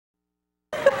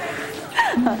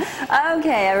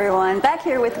Okay, everyone, back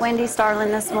here with Wendy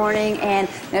Starland this morning, and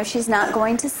no, she's not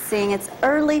going to sing. It's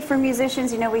early for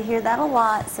musicians. You know, we hear that a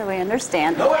lot, so we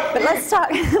understand. But let's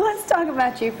talk. Let's talk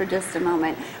about you for just a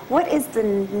moment. What is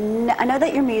the? I know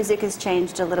that your music has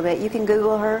changed a little bit. You can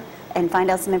Google her and find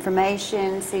out some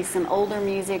information, see some older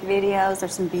music videos.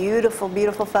 There's some beautiful,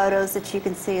 beautiful photos that you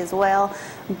can see as well.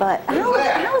 But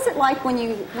how is it like when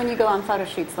you go on photo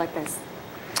shoots like this?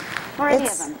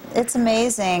 It's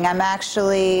amazing. I'm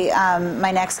actually, my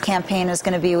next campaign is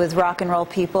going to be with Rock and Roll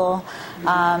People.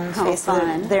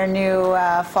 Their new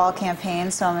fall campaign,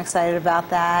 so I'm excited about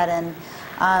that. And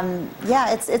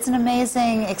yeah, it's an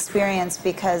amazing experience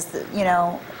because, you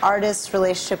know, artists'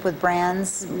 relationship with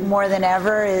brands more than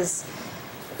ever is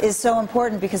so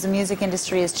important because the music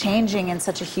industry is changing in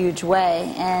such a huge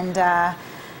way.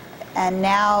 And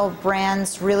now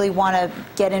brands really want to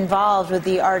get involved with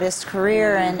the artist's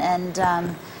career, and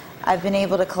I've been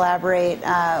able to collaborate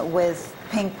with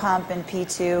Pink Pump and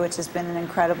P2, which has been an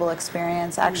incredible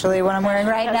experience. Actually, what I'm wearing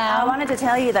right now. I wanted to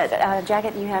tell you that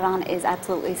jacket you have on is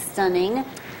absolutely stunning.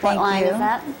 Thank you. Is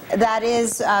that? That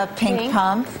is Pink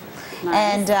Pump.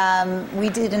 Nice. And we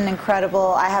did an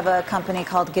incredible, I have a company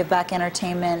called Give Back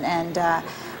Entertainment, and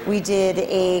we did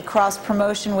a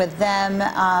cross-promotion with them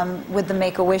with the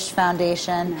Make-A-Wish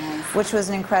Foundation, which was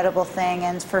an incredible thing.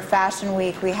 And for Fashion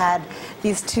Week, we had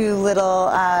these two little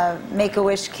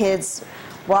Make-A-Wish kids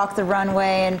walk the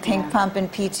runway in Pink Pump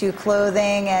and P2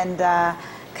 clothing, and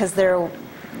because their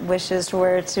wishes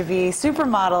were to be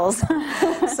supermodels.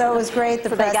 So it was great. So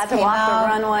they got to walk the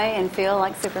runway and feel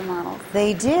like supermodels.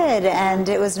 They did, and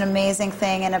it was an amazing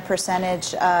thing, and a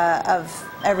percentage of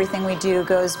everything we do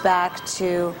goes back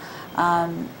to,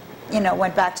 you know,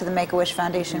 went back to the Make-A-Wish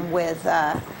Foundation with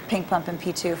Pink Pump and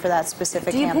P2 for that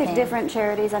specific campaign. Do you pick different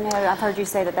charities? I know I've heard you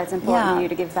say that that's important to you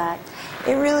to give back.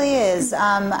 It really is.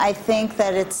 I think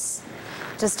that it's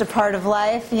just a part of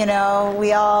life, you know.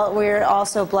 We're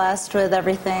also blessed with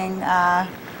everything,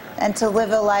 and to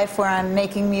live a life where I'm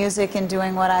making music and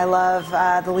doing what I love,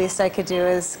 the least I could do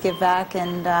is give back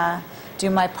and do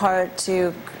my part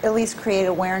to at least create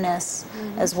awareness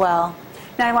as well.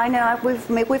 Now, I know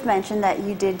we've mentioned that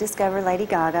you did discover Lady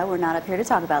Gaga. We're not up here to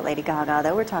talk about Lady Gaga,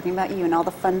 though. We're talking about you and all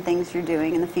the fun things you're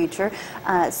doing in the future.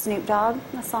 Snoop Dogg,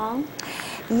 a song?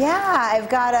 Yeah, I've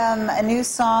got a new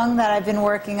song that I've been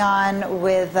working on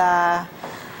with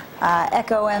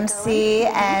Echo MC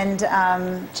and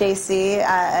JC,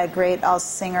 a great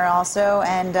singer also,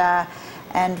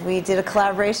 and we did a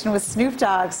collaboration with Snoop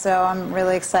Dogg, so I'm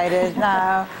really excited.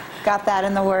 Got that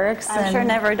in the works. I'm sure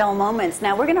never dull moments.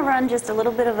 Now, we're going to run just a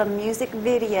little bit of a music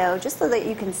video just so that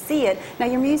you can see it. Now,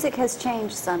 your music has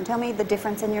changed some. Tell me the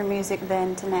difference in your music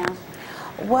then to now.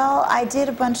 Well, I did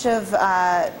a bunch of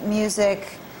music.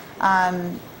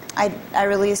 I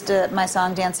released my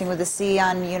song Dancing with the Sea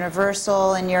on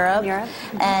Universal in Europe.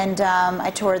 And I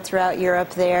toured throughout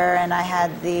Europe there, and I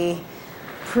had the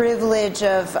privilege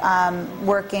of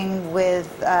working with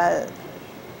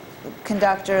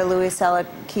conductor Luisella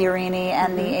Chiarini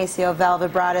and the ACO Val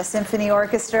Vibrata Symphony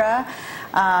Orchestra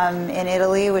in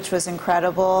Italy, which was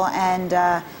incredible. And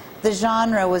the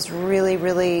genre was really,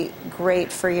 really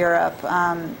great for Europe.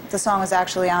 The song was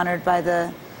actually honored by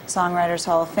the Songwriters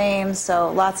Hall of Fame,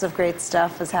 so lots of great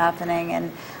stuff was happening.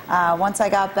 And once I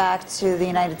got back to the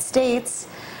United States,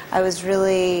 I was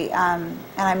really, and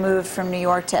I moved from New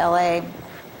York to LA.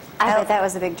 I bet that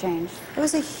was a big change. It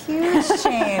was a huge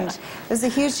change. It was a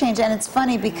huge change, and it's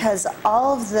funny because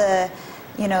all of the,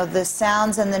 you know, the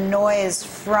sounds and the noise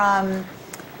from,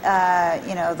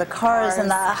 you know, the cars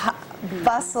and the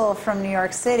bustle from New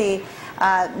York City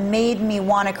made me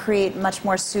want to create much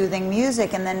more soothing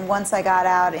music. And then once I got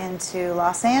out into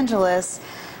Los Angeles,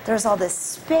 there's all this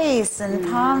space and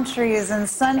palm trees and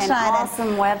sunshine and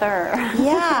awesome weather.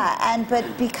 Yeah, but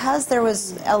because there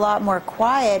was a lot more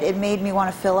quiet, it made me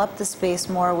want to fill up the space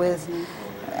more with.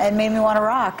 It made me want to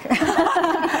rock,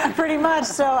 pretty much.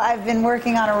 So I've been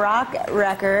working on a rock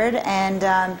record,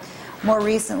 and more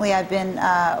recently I've been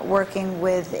working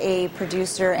with a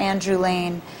producer, Andrew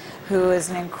Lane, who is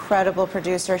an incredible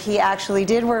producer. He actually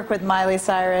did work with Miley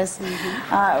Cyrus.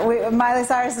 Miley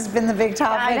Cyrus has been the big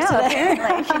topic today.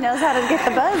 Apparently. She knows how to get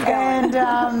the buzz going.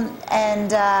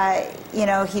 And you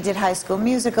know, he did High School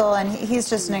Musical, and he's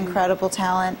just an incredible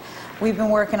talent. We've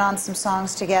been working on some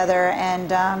songs together,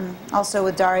 and also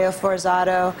with Dario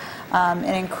Forzato, an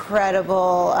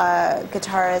incredible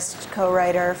guitarist,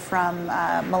 co-writer from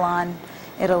Milan,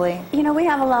 Italy. You know, we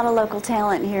have a lot of local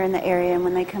talent here in the area, and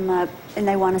when they come up and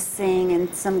they want to sing,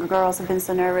 and some girls have been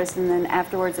so nervous, and then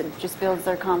afterwards it just builds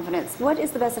their confidence. What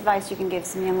is the best advice you can give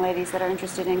some young ladies that are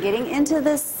interested in getting into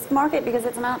this market, because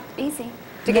it's not easy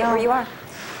to get where you are?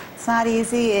 It's not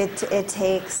easy. It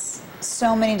takes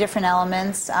so many different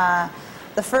elements.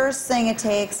 The first thing it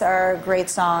takes are great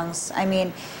songs. I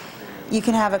mean, you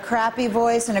can have a crappy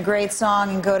voice and a great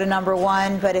song and go to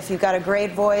 #1, but if you've got a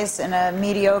great voice and a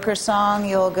mediocre song,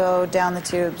 you'll go down the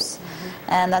tubes.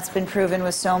 And that's been proven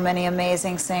with so many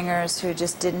amazing singers who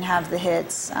just didn't have the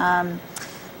hits.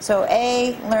 So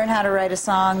A, learn how to write a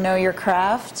song, know your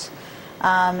craft.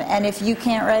 And if you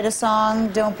can't write a song,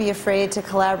 don't be afraid to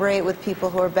collaborate with people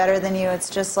who are better than you. It's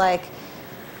just like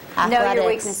athletics. Know your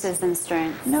weaknesses and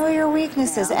strengths. Know your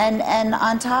weaknesses. Yeah. And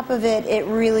on top of it, it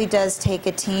really does take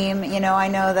a team. You know, I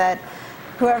know that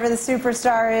whoever the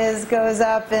superstar is goes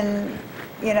up and,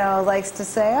 you know, likes to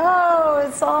say, oh,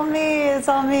 it's all me, it's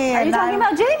all me. Are you talking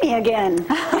about Jamie again?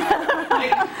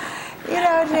 You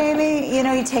know, Jamie, you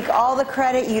know, you take all the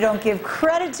credit, you don't give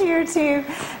credit to your team.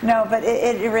 No, but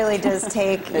it really does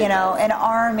take, you know, an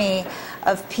army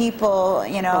of people,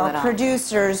 you know,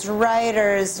 producers,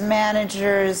 writers,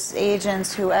 managers,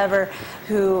 agents, whoever,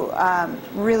 who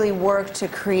really work to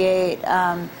create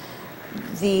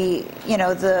the, you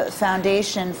know, the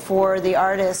foundation for the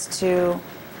artist to,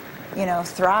 you know,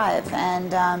 thrive.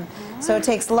 And so it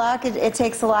takes luck, it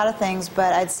takes a lot of things,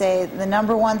 but I'd say the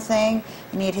 #1 thing,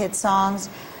 you need hit songs,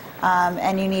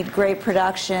 and you need great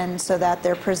production so that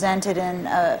they're presented in,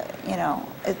 you know,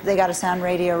 they got to sound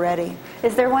radio ready.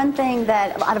 Is there one thing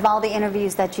that, out of all the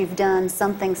interviews that you've done,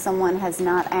 something someone has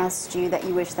not asked you that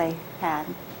you wish they had?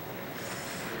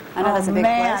 I know that's a big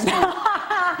question.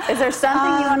 Is there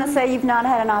something you want to say you've not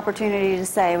had an opportunity to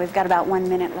say? We've got about 1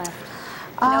 minute left.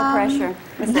 No pressure.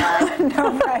 It's live.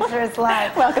 No pressure. It's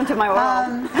live. Welcome to my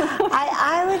world.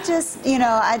 I would just, you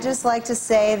know, I'd just like to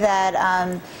say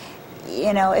that,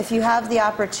 you know, if you have the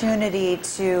opportunity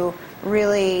to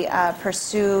really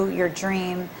pursue your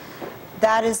dream,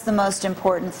 that is the most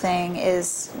important thing,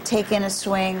 is taking a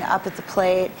swing up at the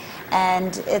plate.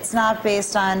 And it's not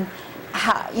based on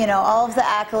how, you know, all of the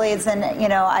accolades. And, you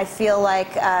know, I feel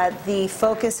like the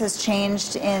focus has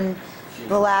changed in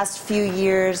the last few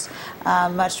years,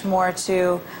 much more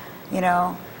to, you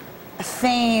know,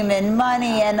 fame and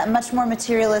money and much more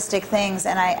materialistic things.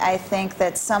 And I think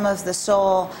that some of the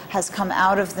soul has come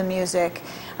out of the music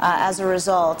as a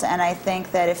result. And I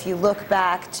think that if you look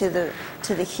back to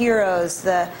the heroes,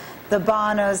 the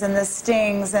Bonos and the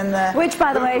Stings and the... Which,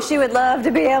 by the way, she would love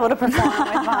to be able to perform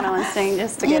with Bono and Sting,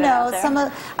 just to get it out there. Some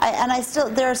of,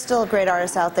 there are still great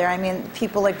artists out there. I mean,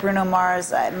 people like Bruno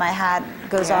Mars, my hat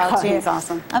goes off to you. He's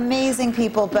awesome. Amazing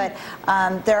people, but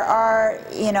there are,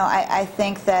 you know, I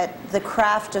think that the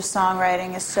craft of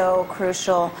songwriting is so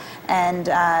crucial, and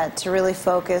to really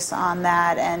focus on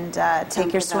that and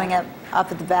take your swing up at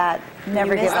the bat.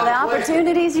 Never give up. The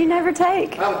opportunities you never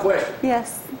take. I have a question.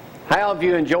 Yes. How have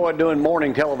you enjoyed doing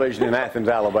morning television in Athens,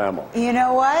 Alabama? You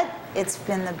know what? It's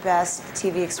been the best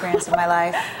TV experience of my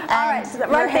life. All right, so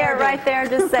right there,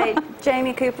 just say,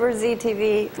 Jamie Cooper,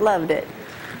 ZTV, loved it.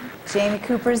 Jamie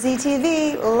Cooper,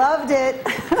 ZTV, loved it.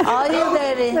 All you,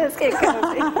 baby. Let's get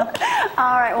cozy.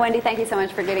 All right, Wendy, thank you so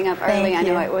much for getting up early. I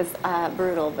know it was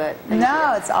brutal, but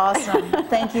no, it's awesome.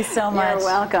 Thank you so much. You're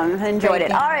welcome. Enjoyed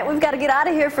it. All right, we've got to get out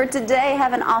of here for today.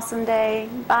 Have an awesome day.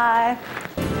 Bye.